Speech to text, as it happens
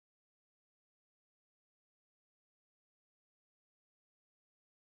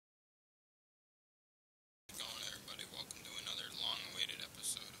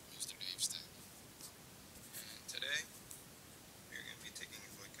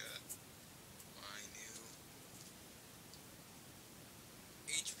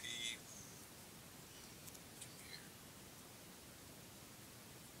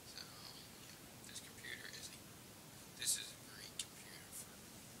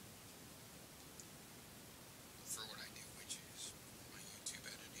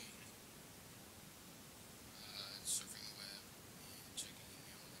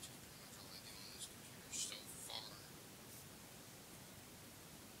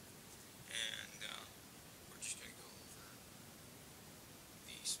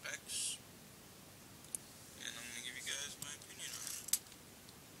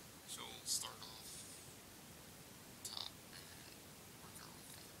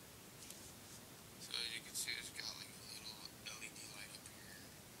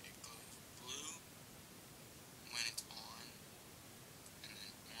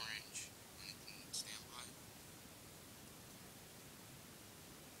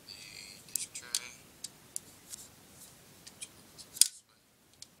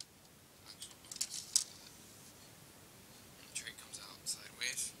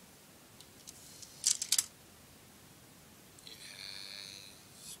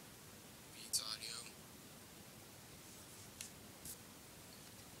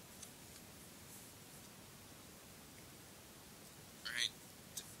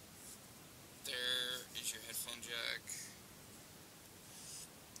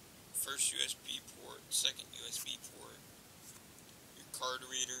first USB port, second USB port, your card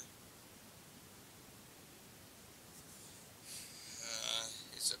reader.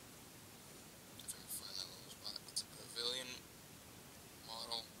 It's a, if I can find that little spot, it's a pailion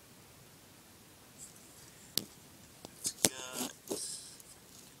model.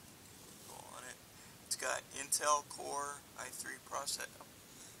 It's got Intel Core i3 processor.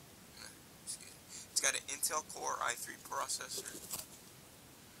 It's got an Intel Core i3 processor.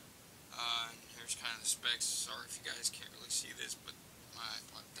 And here's kind of the specs. Sorry if you guys can't really see this, but my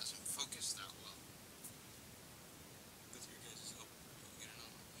iPod doesn't focus that well. With your guys' help, you'll get it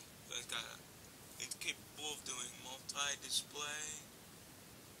on. So it's capable of doing multi-display.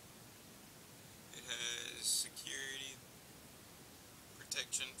 It has security,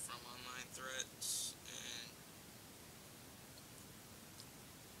 protection from online threats, and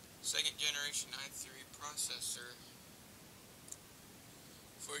second generation i3 processor,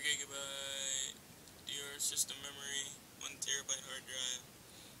 4GB your system memory, 1TB hard drive,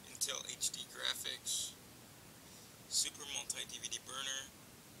 Intel HD graphics, super multi-DVD burner,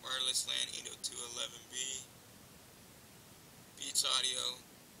 wireless LAN 802.11b, Beats audio.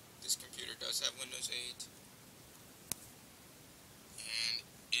 This computer does have Windows 8, and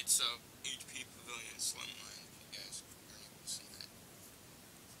it's a HP Pailion Slimline, if you guys are able to see that.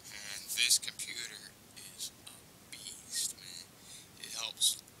 And this computer is a beast, man.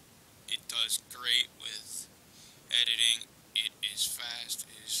 It does great with editing. It is fast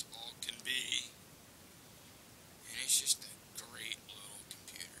as all can be, and it's just a great little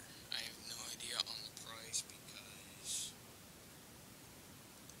computer. I have no idea on the price because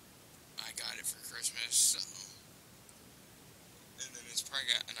I got it for Christmas, so. And then it's probably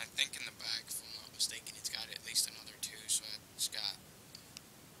got, and I think in the back, if I'm not mistaken, it's got at least another 2, so it's got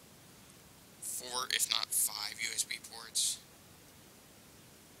 4, if not 5 USB ports.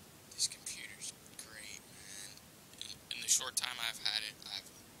 This computer's great, man. In the short time I've had it,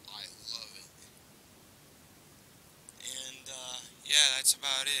 I love it. And, yeah, that's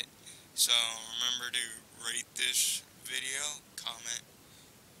about it. So, remember to rate this video, comment,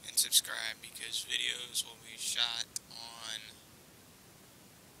 and subscribe, because videos will be shot on,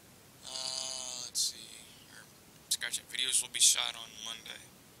 videos will be shot on Monday.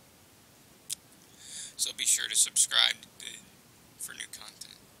 So be sure to subscribe for new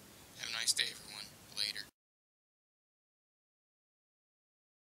content. Have a nice day, everyone. Later.